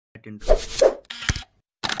second.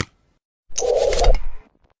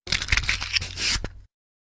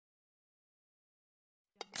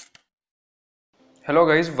 Hello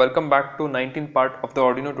guys, welcome back to 19th part of the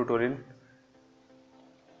Arduino tutorial.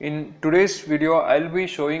 In today's video, I'll be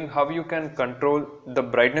showing how you can control the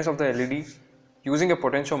brightness of the LED using a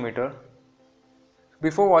potentiometer.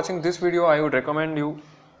 Before watching this video, I would recommend you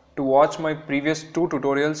to watch my previous two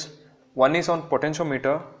tutorials. One is on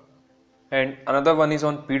potentiometer and another one is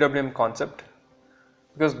on PWM concept,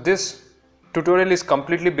 because this tutorial is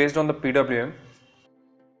completely based on the PWM.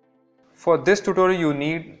 For this tutorial you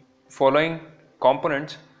need following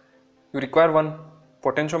components. You require one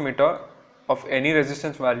potentiometer of any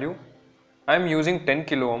resistance value. I am using 10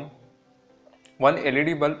 kilo ohm, one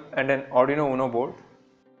LED bulb and an Arduino Uno board.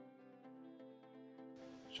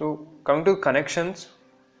 So coming to connections,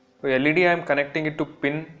 for LED I am connecting it to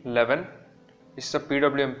pin 11, this is a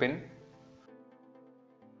PWM pin,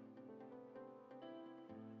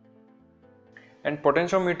 and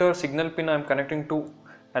potentiometer signal pin I am connecting to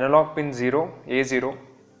analog pin 0, A0.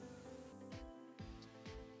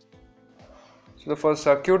 So for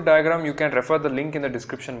circuit diagram you can refer the link in the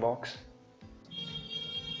description box.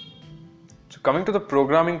 So coming to the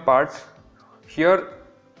programming part, here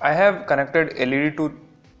I have connected LED to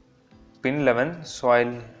pin 11, so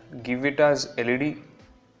I'll give it as LED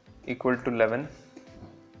equal to 11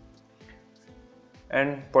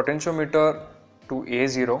 and potentiometer to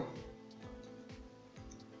A0,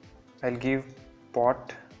 I'll give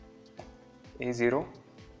pot A0.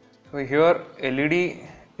 So here LED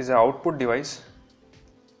is an output device,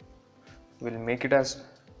 we'll make it as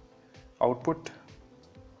output.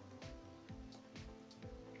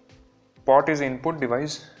 Pot is input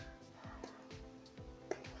device.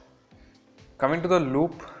 Coming to the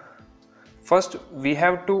loop, first we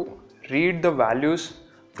have to read the values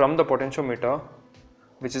from the potentiometer,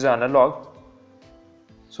 which is analog.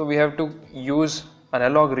 So we have to use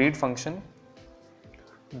analog read function.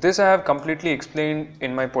 This I have completely explained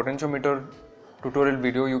in my potentiometer tutorial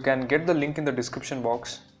video. You can get the link in the description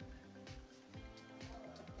box.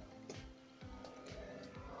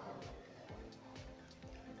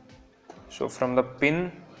 So from the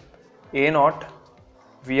pin A0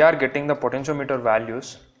 we are getting the potentiometer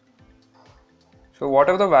values. So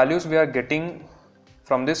whatever the values we are getting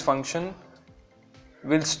from this function,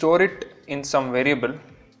 we'll store it in some variable.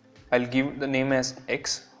 I'll give the name as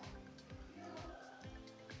x.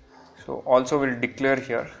 So also we'll declare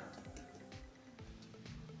here.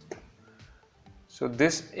 So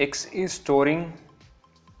this x is storing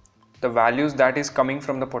the values that is coming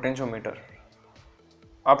from the potentiometer.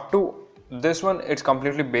 Up to this one it's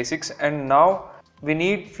completely basics, and now we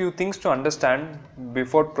need few things to understand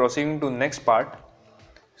before proceeding to next part.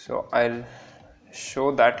 So I'll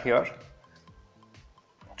show that here.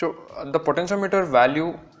 So the potentiometer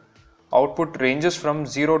value output ranges from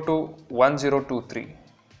 0 to 1023.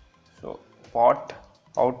 So pot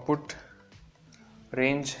output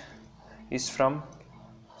range is from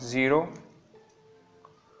 0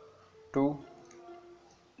 to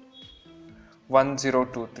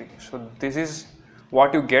 1023. So this is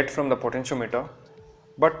what you get from the potentiometer.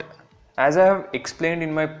 But as I have explained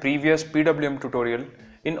in my previous PWM tutorial,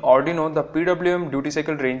 in Arduino the PWM duty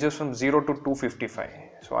cycle ranges from 0 to 255.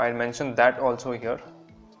 So I'll mention that also here.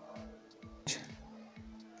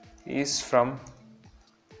 Is from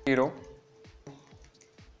 0 to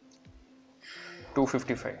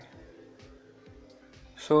 255.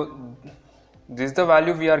 So this is the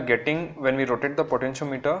value we are getting when we rotate the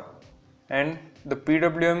potentiometer, and the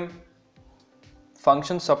PWM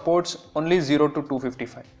function supports only 0 to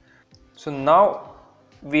 255. So now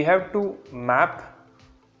we have to map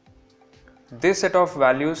this set of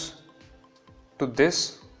values to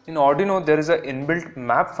this. In Arduino there is an inbuilt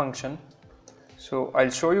map function. So I'll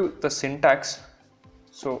show you the syntax.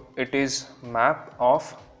 So it is map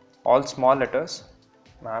of all small letters,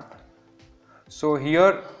 map. So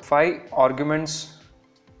here 5 arguments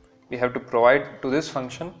we have to provide to this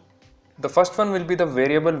function. The first one will be the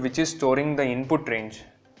variable which is storing the input range.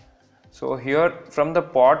 So here from the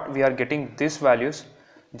pot we are getting these values.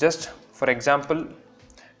 Just for example,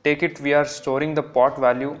 take it we are storing the pot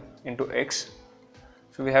value into x.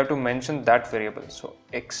 So we have to mention that variable. So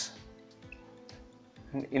x.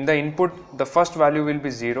 In the input the first value will be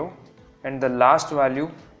 0 and the last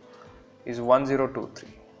value is 1023.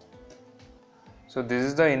 So this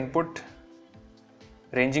is the input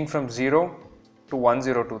ranging from 0 to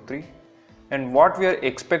 1023, and what we are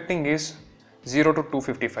expecting is 0 to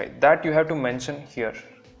 255. That you have to mention here.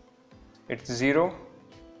 It's 0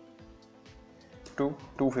 to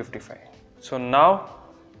 255. So now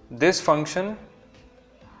this function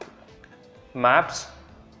maps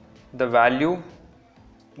the value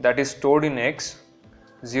that is stored in X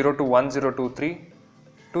 0 to 1023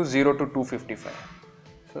 to 0 to 255.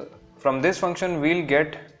 So from this function we'll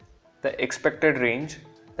get the expected range,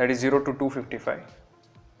 that is 0 to 255,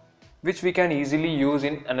 which we can easily use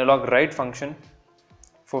in analog write function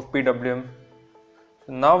for PWM.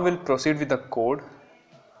 So now we'll proceed with the code.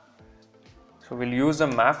 So we'll use the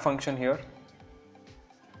map function here.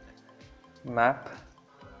 Map.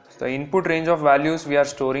 So the input range of values we are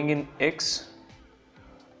storing in X.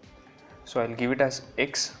 So I'll give it as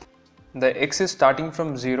X. The X is starting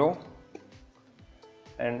from 0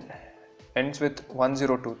 and ends with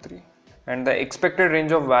 1023. And the expected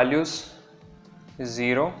range of values is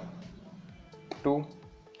 0 to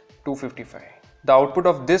 255. The output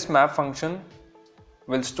of this map function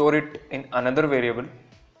will store it in another variable.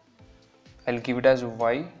 I'll give it as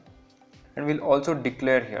Y and we'll also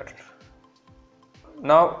declare here.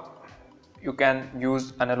 Now you can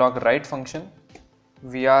use analog write function.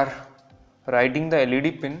 We are writing the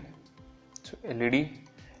LED pin. So LED,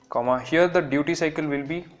 comma, here the duty cycle will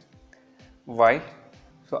be Y.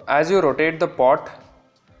 So as you rotate the pot,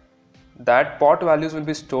 that pot values will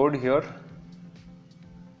be stored here,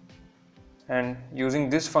 and using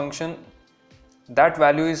this function that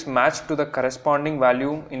value is matched to the corresponding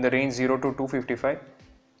value in the range 0 to 255.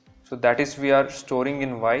 So that is we are storing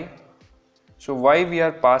in Y. So Y we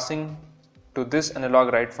are passing to this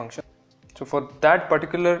analog write function. So for that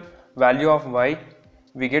particular value of Y,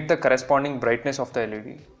 we get the corresponding brightness of the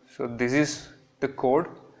LED. So this is the code.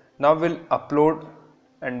 Now we'll upload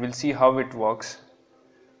and we'll see how it works.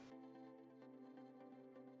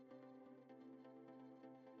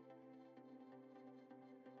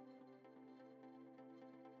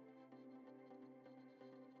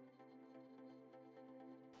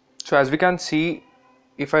 So as we can see,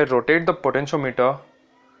 if I rotate the potentiometer,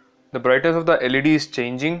 the brightness of the LED is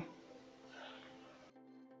changing.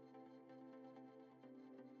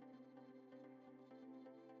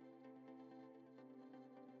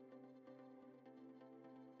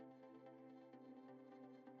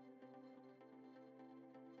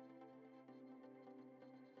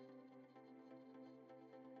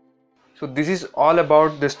 So this is all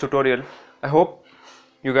about this tutorial. I hope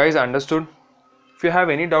you guys understood. If you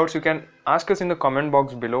have any doubts, you can ask us in the comment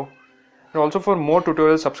box below. And also for more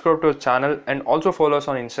tutorials, subscribe to our channel and also follow us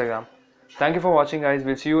on Instagram. Thank you for watching, guys.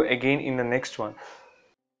 We'll see you again in the next one.